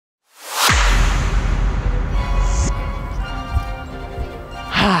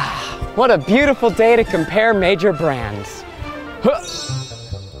What a beautiful day to compare major brands.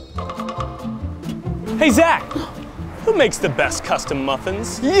 Hey, Zach, who makes the best custom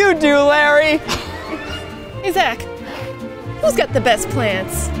muffins? You do, Larry. Hey, Zach, who's got the best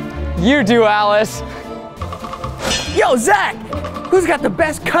plants? You do, Alice. Yo, Zach, who's got the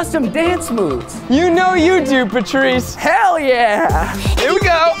best custom dance moves? You know you do, Patrice. Hell yeah! Here we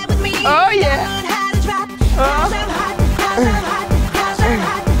go. Oh, yeah.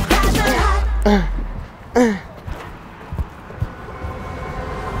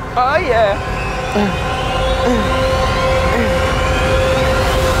 Oh, yeah.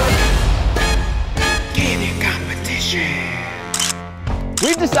 Candid competition.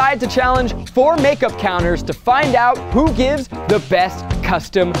 We've decided to challenge 4 makeup counters to find out who gives the best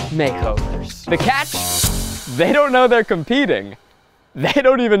custom makeovers. The catch? They don't know they're competing. They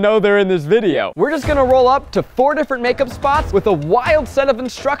don't even know they're in this video. We're just gonna roll up to 4 different makeup spots with a wild set of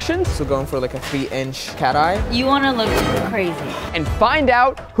instructions. So going for like a 3-inch cat eye. You wanna look crazy. And find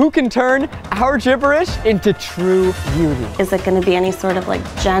out who can turn our gibberish into true beauty. Is it gonna be any sort of like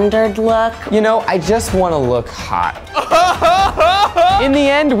gendered look? You know, I just wanna look hot. In the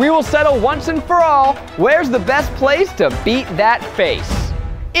end, we will settle once and for all, where's the best place to beat that face?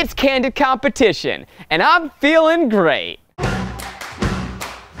 It's Candid competition, and I'm feeling great.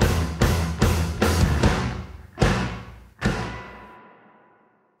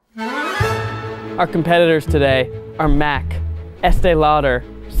 Our competitors today are MAC, Estee Lauder,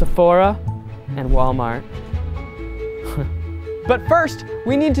 Sephora, and Walmart. But first,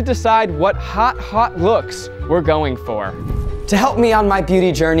 we need to decide what hot looks we're going for. To help me on my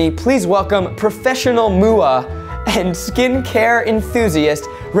beauty journey, please welcome professional MUA and skincare enthusiast,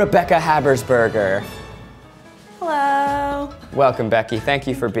 Rebecca Habersberger. Hello. Welcome, Becky. Thank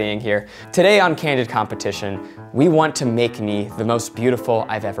you for being here. Today on Candid Competition, we want to make me the most beautiful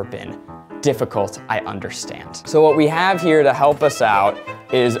I've ever been. Difficult, I understand. So what we have here to help us out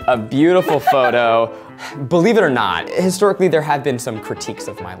is a beautiful photo. Believe it or not, historically there have been some critiques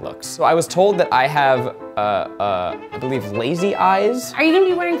of my looks. So I was told that I have, I believe, lazy eyes. Are you gonna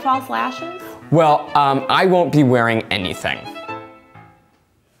be wearing false lashes? Well, I won't be wearing anything.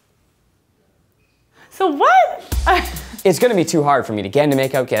 So what? It's gonna be too hard for me to get into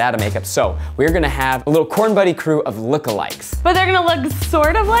makeup, get out of makeup, so we're gonna have a little Corn Buddy crew of lookalikes. But they're gonna look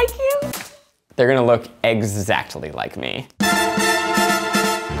sort of like you? They're gonna look exactly like me.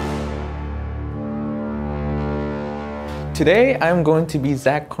 Today, I'm going to be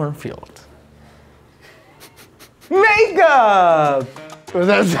Zach Kornfeld. Makeup! Was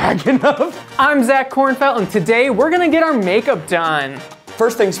that Zach enough? I'm Zach Kornfeld, and today we're gonna get our makeup done.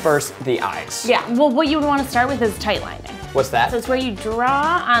 First things first, the eyes. Yeah, well, what you would want to start with is tight lining. What's that? So it's where you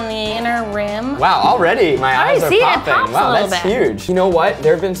draw on the inner rim. Wow, already my eyes are see, popping. it pops Wow, a little that's bit. huge. You know what?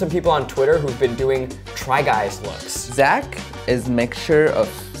 There have been some people on Twitter who've been doing Try Guys looks. Zach is a mixture of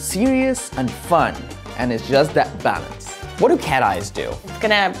serious and fun, and it's just that balance. What do cat eyes do? It's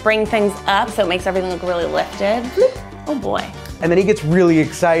gonna bring things up so it makes everything look really lifted. Oh boy. And then he gets really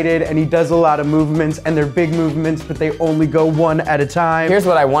excited and he does a lot of movements, and they're big movements, but they only go one at a time. Here's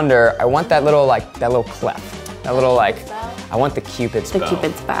what I wonder. I want that little clef. That little I want the Cupid's bow. The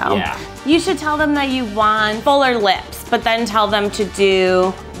Cupid's bow. Yeah. You should tell them that you want fuller lips, but then tell them to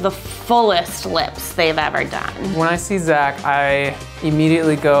do the fullest lips they've ever done. When I see Zach, I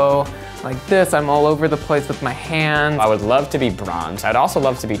immediately go like this. I'm all over the place with my hands. I would love to be bronze. I'd also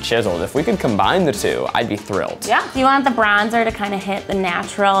love to be chiseled. If we could combine the two, I'd be thrilled. Yeah, you want the bronzer to kind of hit the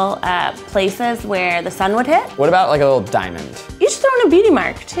natural places where the sun would hit. What about like a little diamond? You should throw in a beauty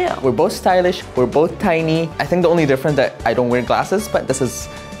mark too. We're both stylish, we're both tiny. I think the only difference that I don't wear glasses, but this is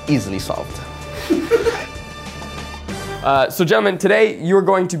easily solved. So gentlemen, today you're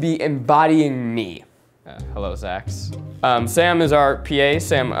going to be embodying me. Hello, Zax. Sam is our PA.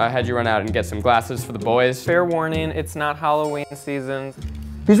 Sam had you run out and get some glasses for the boys. Fair warning, it's not Halloween season.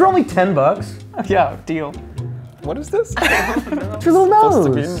 These are only $10. Yeah, deal. What is this? It's your little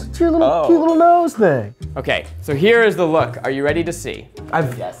nose. It's your little cute little nose thing. Okay, so here is the look. Are you ready to see?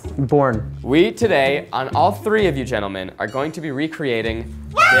 I've born. We today, on all 3 of you gentlemen, are going to be recreating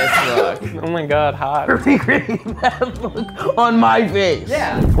this look. Oh my God, hot. Recreating that look on my face.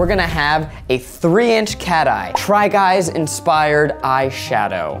 Yeah. We're gonna have a 3-inch cat eye, Try Guys inspired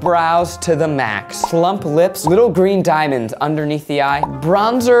eyeshadow, brows to the max, plump lips, little green diamonds underneath the eye,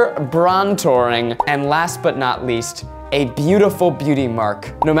 bronzer, bronzing, and last but not least, a beautiful beauty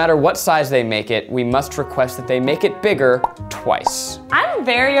mark. No matter what size they make it, we must request that they make it bigger twice. I'm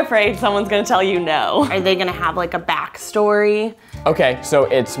very afraid someone's gonna tell you no. Are they gonna have like a backstory? Okay, so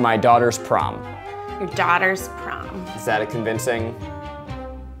it's my daughter's prom. Your daughter's prom. Is that a convincing?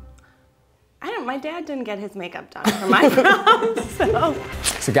 My dad didn't get his makeup done for my prom,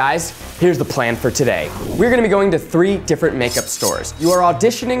 So guys, here's the plan for today. We're gonna be going to 3 different makeup stores. You are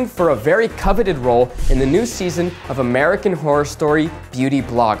auditioning for a very coveted role in the new season of American Horror Story Beauty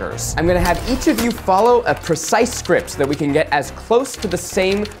Bloggers. I'm gonna have each of you follow a precise script so that we can get as close to the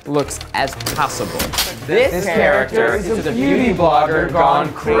same looks as possible. This character is a beauty blogger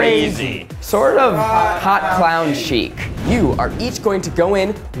gone crazy. Sort of hot clown chic. You are each going to go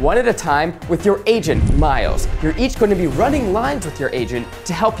in one at a time with your agent, Miles. You're each going to be running lines with your agent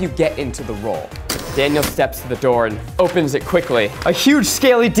to help you get into the role. Daniel steps to the door and opens it quickly. A huge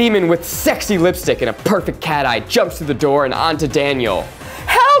scaly demon with sexy lipstick and a perfect cat eye jumps through the door and onto Daniel.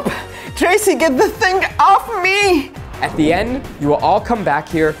 Help! Tracy, get the thing off me! At the end, you will all come back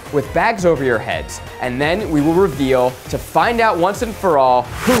here with bags over your heads, and then we will reveal to find out once and for all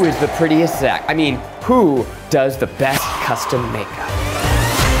who is the prettiest Zach. I mean, who does the best custom makeup.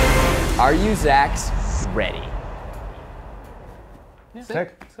 Are you Zachs ready?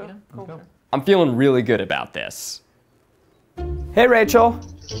 Sick. Cool. I'm feeling really good about this. Hey, Rachel.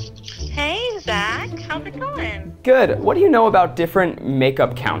 Hey, Zach. How's it going? Good. What do you know about different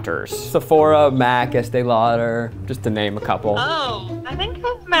makeup counters? Sephora, MAC, Estee Lauder, just to name a couple. Oh, I think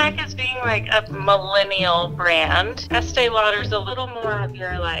of MAC as being like a millennial brand. Estee Lauder's a little more of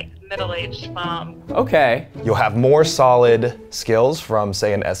your like middle-aged mom. Okay. You'll have more solid skills from,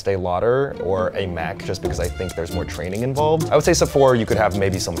 say, an Estee Lauder or a MAC, just because I think there's more training involved. I would say Sephora, you could have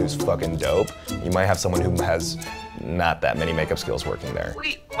maybe someone who's fucking dope. You might have someone who has not that many makeup skills working there.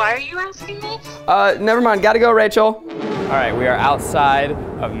 Wait, why are you asking me? Never mind, gotta go, Rachel. All right, we are outside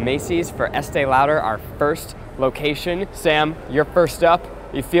of Macy's for Estee Lauder, our first location. Sam, you're first up.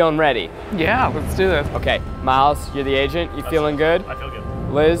 You feeling ready? Yeah, let's do this. Okay, Miles, you're the agent. You feeling good? I feel good.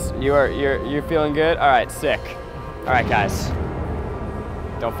 Liz, you're feeling good? All right, sick. All right, guys.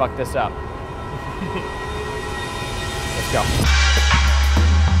 Don't fuck this up. Let's go.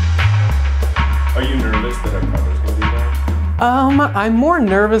 Are you nervous that our cover's gonna be bad? I'm more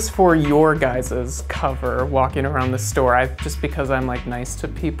nervous for your guys' cover walking around the store. Just because I'm like nice to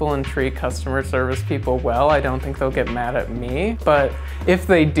people and treat customer service people well, I don't think they'll get mad at me. But if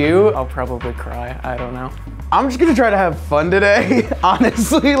they do, I'll probably cry. I don't know. I'm just gonna try to have fun today.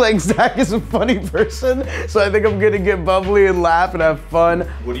 Honestly, like Zach is a funny person, so I think I'm gonna get bubbly and laugh and have fun.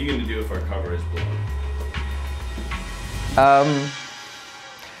 What are you gonna do if our cover is blown?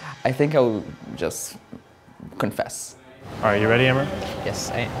 I think I'll just confess. All right, you ready, Amber? Yes,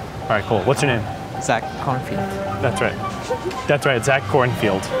 I am. All right, cool. What's your name? Zach Kornfeld. That's right. That's right, Zach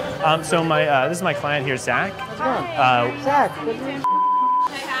Kornfeld. So this is my client here, Zach. Zach.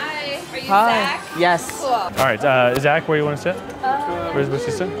 Hi. Are you Hi. Zach? Yes. Cool. All right, Zach, where do you want to sit? Where's my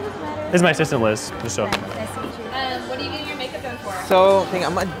assistant? This is my assistant, Liz. Just so. Nice to meet you. What are you getting your makeup done for? So I think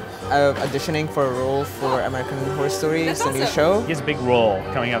I'm auditioning for a role for American Horror Story, it's a new show. He has a big role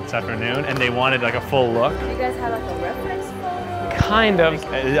coming up this afternoon, and they wanted like a full look. Do you guys have like a reference photo? Kind of.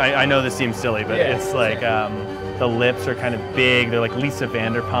 I know this seems silly, but it's like the lips are kind of big. They're like Lisa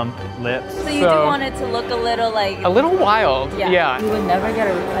Vanderpump lips. So you do want it to look a little like... A little wild, yeah. You would never get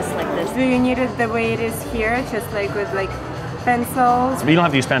a request like this. Do you need it the way it is here, just like with like pencils? But you don't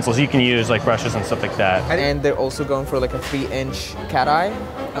have to use pencils. You can use like brushes and stuff like that. And they're also going for like a 3-inch cat eye.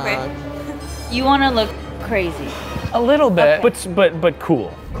 Okay. You want to look crazy. A little bit. But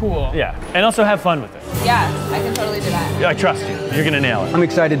cool. Cool. Yeah. And also have fun with it. Yeah, I can totally do that. Yeah, I trust you. You're gonna nail it. I'm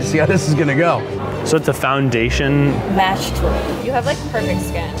excited to see how this is gonna go. So it's a foundation. Match tool. You have like perfect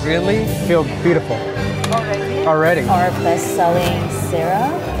skin. Really? Feel beautiful. Already? Our best-selling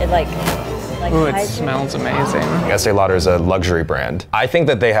serum. It like Ooh, it smells amazing. Estee Lauder is a luxury brand. I think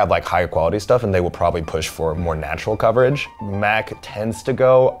that they have like higher quality stuff and they will probably push for more natural coverage. MAC tends to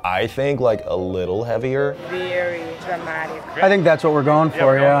go, I think, like a little heavier. Very dramatic. I think that's what we're going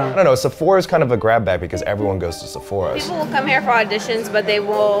for, I don't know, Sephora is kind of a grab bag because everyone goes to Sephora. People will come here for auditions, but they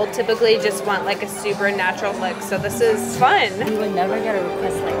will typically just want like a super natural look. So this is fun. You would never get a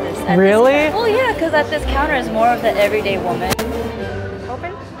request like this. At Really? This well, yeah, because at this counter is more of the everyday woman.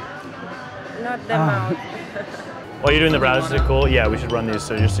 Open? Not the mouth. While you're doing the brows, is it cool? Yeah, we should run these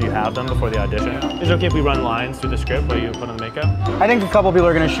so just so you have them before the audition. Is it okay if we run lines through the script while you put on the makeup? I think a couple people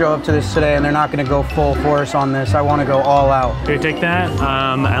are gonna show up to this today and they're not gonna go full force on this. I wanna go all out. Okay, take that,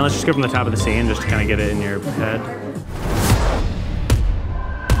 and let's just go from the top of the scene just to kind of get it in your head.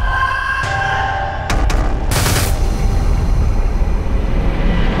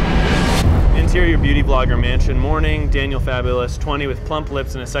 Interior beauty blogger mansion, morning, Daniel Fabulous, 20 with plump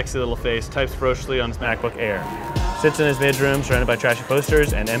lips and a sexy little face, types ferociously on his MacBook Air. Sits in his bedroom surrounded by trashy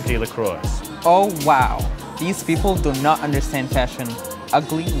posters and empty LaCroix. Oh wow, these people do not understand fashion.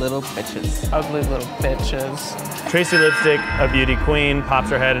 ugly little bitches. Ugly little bitches. Tracy Lipstick, a beauty queen, pops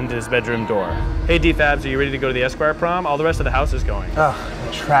her head into his bedroom door. Hey D-Fabs, are you ready to go to the Esquire prom? All the rest of the house is going.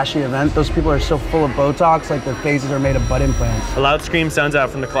 Ugh, trashy event. Those people are so full of Botox, like their faces are made of butt implants. A loud scream sounds out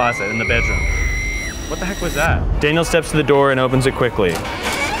from the closet in the bedroom. What the heck was that? Daniel steps to the door and opens it quickly.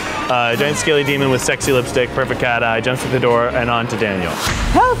 A giant scaly demon with sexy lipstick, perfect cat eye, jumps through the door and on to Daniel.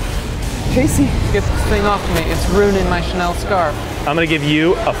 Help! Casey, get this thing off me. It's ruining my Chanel scarf. I'm gonna give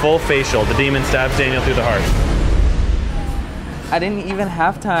you a full facial. The demon stabs Daniel through the heart. I didn't even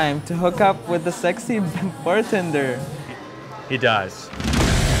have time to hook up with the sexy bartender. He dies.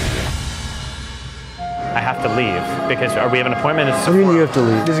 I have to leave because we have an appointment. What do you mean you have to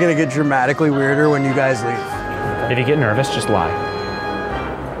leave? This is gonna get dramatically weirder when you guys leave. If you get nervous, just lie.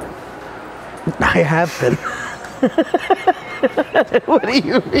 I have been. What do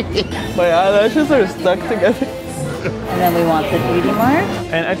you mean? My eyelashes are stuck together. And then we want the beauty mark.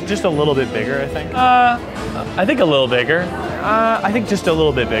 And just a little bit bigger, I think. I think a little bigger. I think just a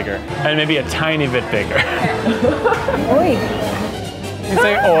little bit bigger. And maybe a tiny bit bigger. Oi. You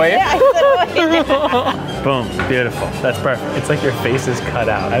say oi? Yeah, I said oi. Boom, beautiful. That's perfect. It's like your face is cut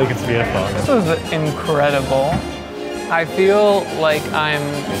out. I think it's beautiful. This was incredible. I feel like I'm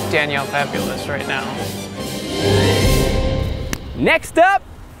Danielle Fabulous right now. Next up,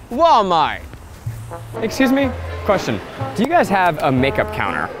 Walmart. Excuse me, question. Do you guys have a makeup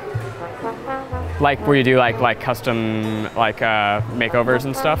counter? Like where you do like custom makeovers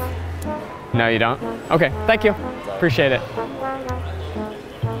and stuff? No, you don't? Okay, thank you. Appreciate it.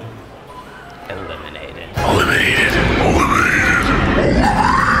 Eliminated.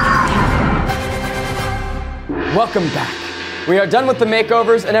 Welcome back. We are done with the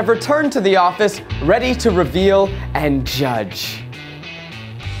makeovers and have returned to the office, ready to reveal and judge.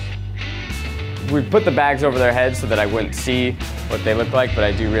 We put the bags over their heads so that I wouldn't see what they look like, but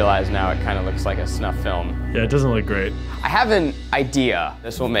I do realize now it kind of looks like a snuff film. Yeah, it doesn't look great. I have an idea.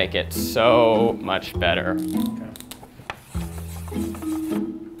 This will make it so much better.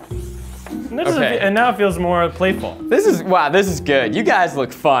 Okay. And now it feels more playful. Wow, this is good. You guys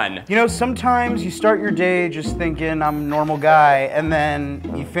look fun. You know, sometimes you start your day just thinking I'm a normal guy, and then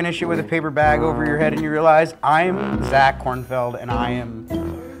you finish it with a paper bag over your head and you realize I'm Zach Kornfeld and I am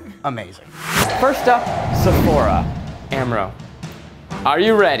amazing. First up, Sephora. Amro, are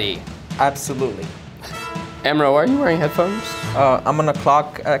you ready? Absolutely. Amro, are you wearing headphones? I'm on a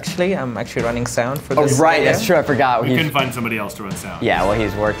clock, actually. I'm actually running sound for this. Oh, right, video. that's true, I forgot. We couldn't find somebody else to run sound. Yeah, well,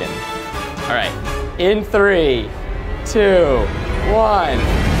 he's working. All right, in 3, 2, 1.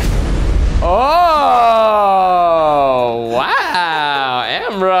 Oh, wow,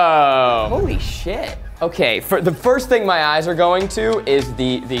 Amro. Holy shit. Okay, for the first thing my eyes are going to is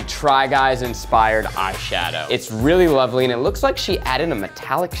the Try Guys inspired eyeshadow. It's really lovely and it looks like she added a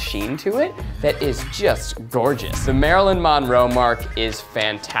metallic sheen to it that is just gorgeous. The Marilyn Monroe mark is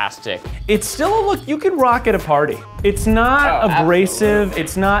fantastic. It's still a look you could rock at a party. It's not abrasive, absolutely.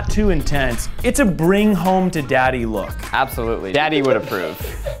 It's not too intense. It's a bring home to daddy look. Absolutely, daddy would approve.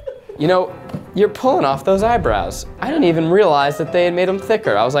 You know, you're pulling off those eyebrows. I didn't even realize that they had made them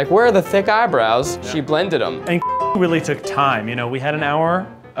thicker. I was like, where are the thick eyebrows? Yeah. She blended them. And really took time. You know, we had an hour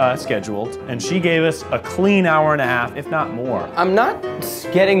scheduled, and she gave us a clean hour and a half, if not more. I'm not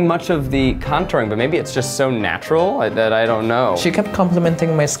getting much of the contouring, but maybe it's just so natural that I don't know. She kept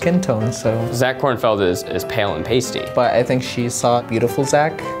complimenting my skin tone, so. Zach Kornfeld is pale and pasty. But I think she saw beautiful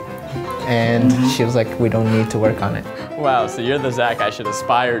Zach, and she was like, we don't need to work on it. Wow, so you're the Zach I should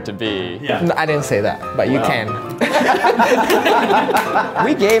aspire to be. Yeah. No, I didn't say that, but you can.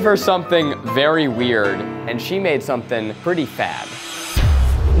 We gave her something very weird, and she made something pretty fab.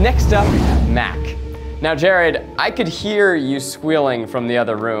 Next up, Mac. Now, Jared, I could hear you squealing from the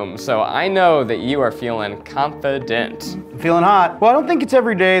other room, so I know that you are feeling confident. I'm feeling hot. Well, I don't think it's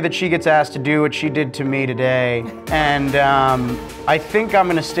every day that she gets asked to do what she did to me today. And I think I'm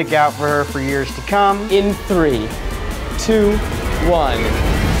gonna stick out for her for years to come. In 3, 2, 1.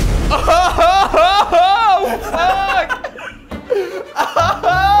 Oh, fuck!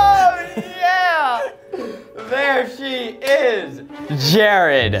 Oh, yeah! There she is!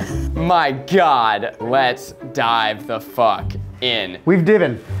 Jared, my God, let's dive the fuck in. We've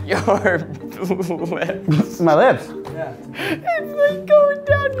divin. Your lips. My lips. Yeah. It's like going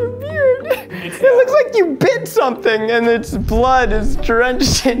down your beard. It looks like you bit something and its blood is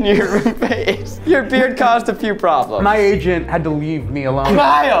drenched in your face. Your beard caused a few problems. My agent had to leave me alone.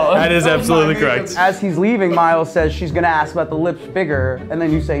 Miles! That is absolutely correct. As he's leaving, Miles says she's gonna ask about the lips bigger, and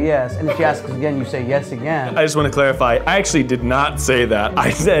then you say yes. And if she asks again, you say yes again. I just want to clarify, I actually did not say that.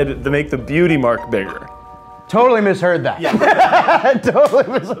 I said to make the beauty mark bigger. Totally misheard that. Yeah. Totally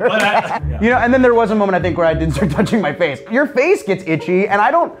misheard that. You know, and then there was a moment I think where I did start touching my face. Your face gets itchy, and I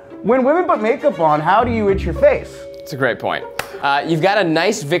don't, when women put makeup on, how do you itch your face? It's a great point. You've got a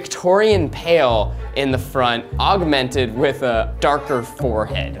nice Victorian pale in the front, augmented with a darker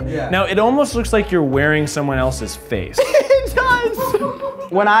forehead. Yeah. Now, it almost looks like you're wearing someone else's face. It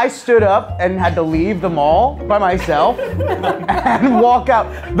does! When I stood up and had to leave the mall by myself and walk out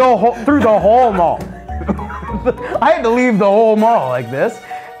through the whole mall. I had to leave the whole mall like this,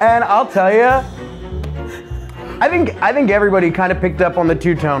 and I'll tell you, I think everybody kind of picked up on the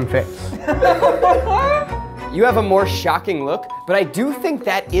two-tone face. You have a more shocking look, but I do think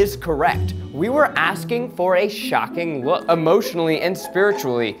that is correct. We were asking for a shocking look, emotionally and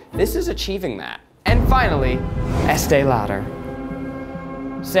spiritually. This is achieving that. And finally, Estee Lauder.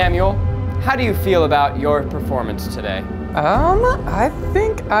 Samuel, how do you feel about your performance today? I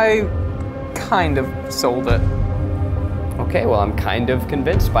think I kind of sold it. Okay, well, I'm kind of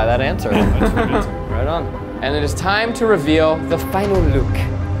convinced by that answer. That's convincing. Right on. And it is time to reveal the final look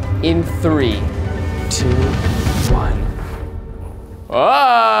in 3, 2, 1. Oh!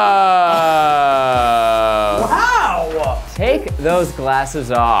 Wow! Take those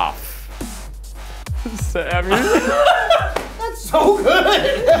glasses off. Sam, that's so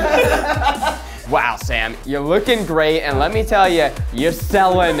good! Wow, Sam, you're looking great, and let me tell you, you're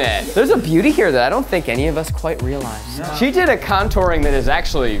selling it. There's a beauty here that I don't think any of us quite realized. No. She did a contouring that is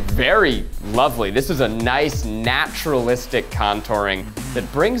actually very lovely. This is a nice, naturalistic contouring that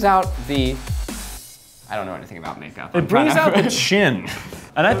brings out the, I don't know anything about makeup. It brings out the chin.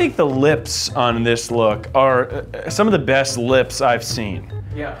 And I think the lips on this look are some of the best lips I've seen.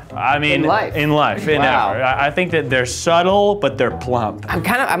 Yeah. I mean, in life, Wow. ever. I think that they're subtle, but they're plump.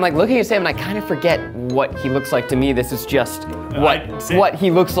 I'm like looking at Sam and I kind of forget what he looks like to me. This is just what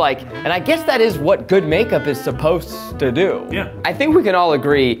he looks like. And I guess that is what good makeup is supposed to do. Yeah. I think we can all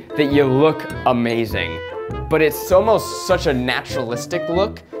agree that you look amazing, but it's almost such a naturalistic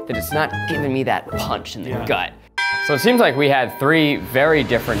look that it's not giving me that punch in the gut. So it seems like we had 3 very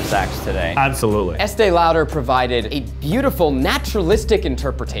different Zachs today. Absolutely. Estee Lauder provided a beautiful, naturalistic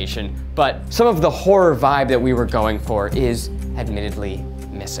interpretation, but some of the horror vibe that we were going for is admittedly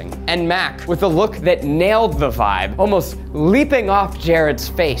missing. And Mac, with a look that nailed the vibe, almost leaping off Jared's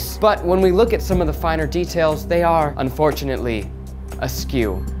face. But when we look at some of the finer details, they are, unfortunately,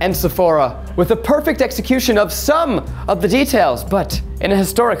 askew. And Sephora, with a perfect execution of some of the details, but in a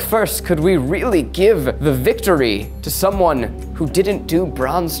historic first, could we really give the victory to someone who didn't do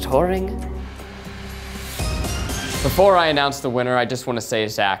bronze touring? Before I announce the winner, I just want to say,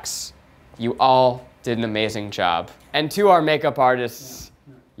 Zachs, you all did an amazing job. And to our makeup artists,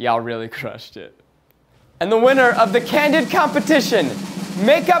 y'all really crushed it. And the winner of the Candid competition,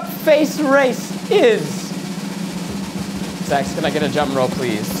 Makeup Face Race, is... Zachs, can I get a drum roll,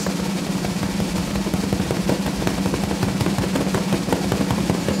 please?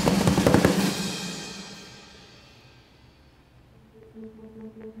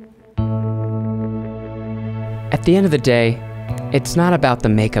 At the end of the day, it's not about the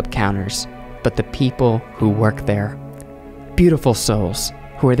makeup counters, but the people who work there. Beautiful souls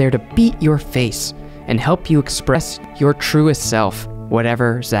who are there to beat your face and help you express your truest self,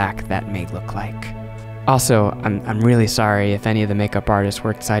 whatever Zach that may look like. Also, I'm really sorry if any of the makeup artists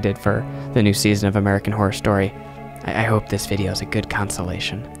were excited for the new season of American Horror Story. I hope this video is a good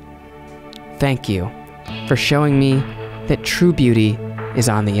consolation. Thank you for showing me that true beauty is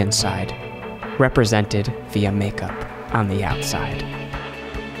on the inside, represented via makeup on the outside.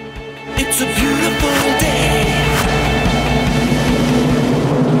 It's a beautiful day.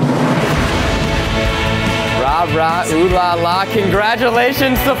 Rah, rah, ooh la la,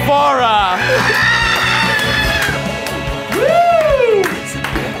 congratulations, Sephora! Woo!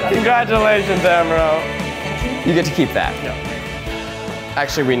 Congratulations, Amro. You get to keep that. Yeah.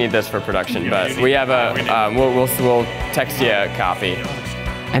 Actually, we need this for production, but we have a, we'll text you a copy.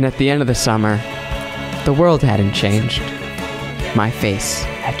 And at the end of the summer, the world hadn't changed. My face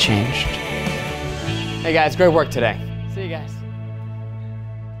had changed. Hey guys, great work today. See you guys.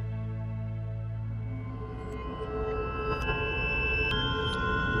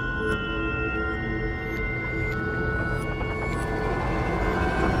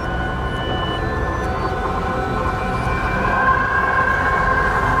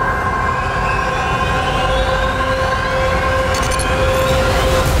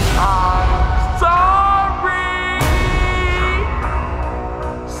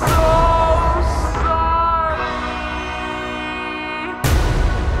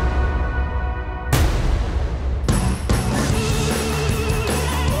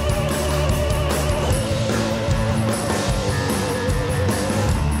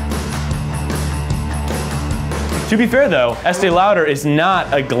 To be fair though, Estee Lauder is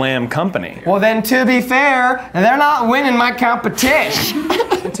not a glam company. Well then, to be fair, they're not winning my competition.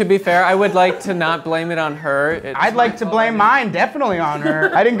 To be fair, I would like to not blame it on her. I'd like to blame mine definitely on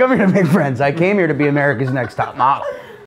her. I didn't come here to make friends. I came here to be America's Next Top Model.